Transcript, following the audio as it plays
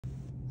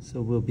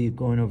So we'll be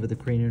going over the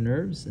cranial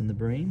nerves in the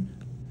brain.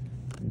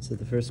 And so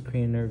the first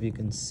cranial nerve you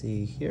can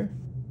see here,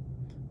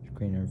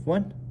 cranial nerve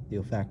 1, the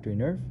olfactory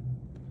nerve.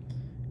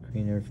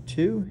 Cranial nerve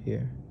 2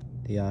 here,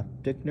 the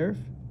optic nerve.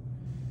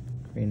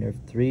 Cranial nerve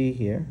 3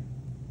 here,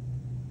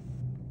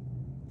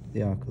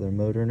 the ocular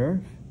motor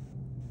nerve.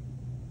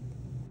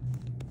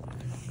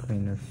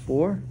 Cranial nerve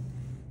 4,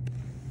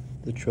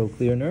 the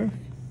trochlear nerve.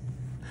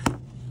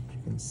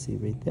 You can see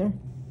right there.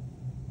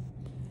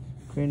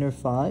 Cranial nerve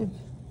 5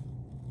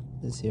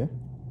 is here.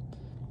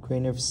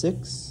 Cranial nerve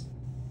 6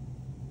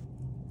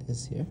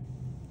 is here.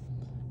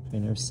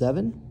 Cranial nerve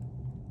 7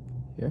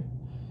 here.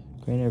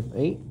 Cranial nerve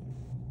 8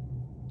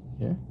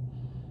 here.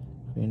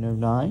 Cranial nerve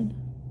 9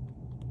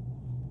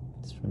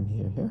 is from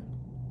here.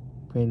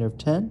 Cranial nerve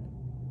 10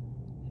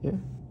 here.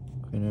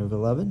 Cranial nerve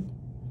 11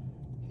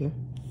 here.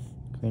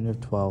 Cranial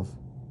nerve 12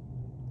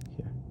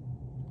 here.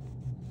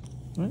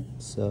 All right,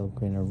 so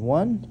cranial nerve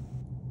 1,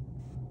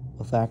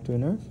 olfactory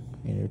nerve.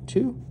 Cranial nerve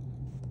 2,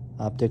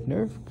 optic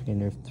nerve. Cranial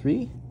nerve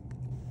 3,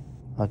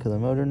 ocular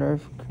motor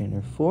nerve. Cranial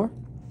nerve 4,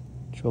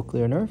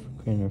 trochlear nerve.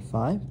 Cranial nerve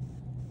 5,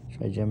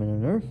 trigeminal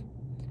nerve.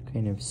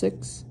 Cranial nerve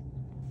 6,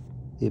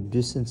 the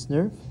abducens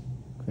nerve.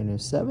 Cranial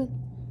nerve 7,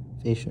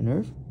 facial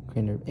nerve.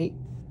 Cranial nerve 8,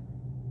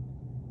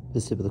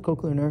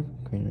 vestibulocochlear nerve.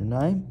 Cranial nerve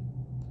 9,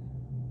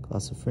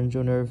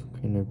 glossopharyngeal nerve.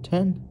 Cranial nerve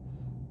 10,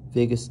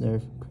 vagus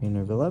nerve.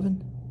 Cranial nerve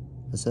 11,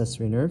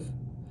 accessory nerve.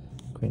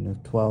 Cranial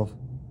nerve 12,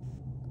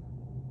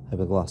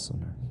 hypoglossal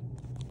nerve.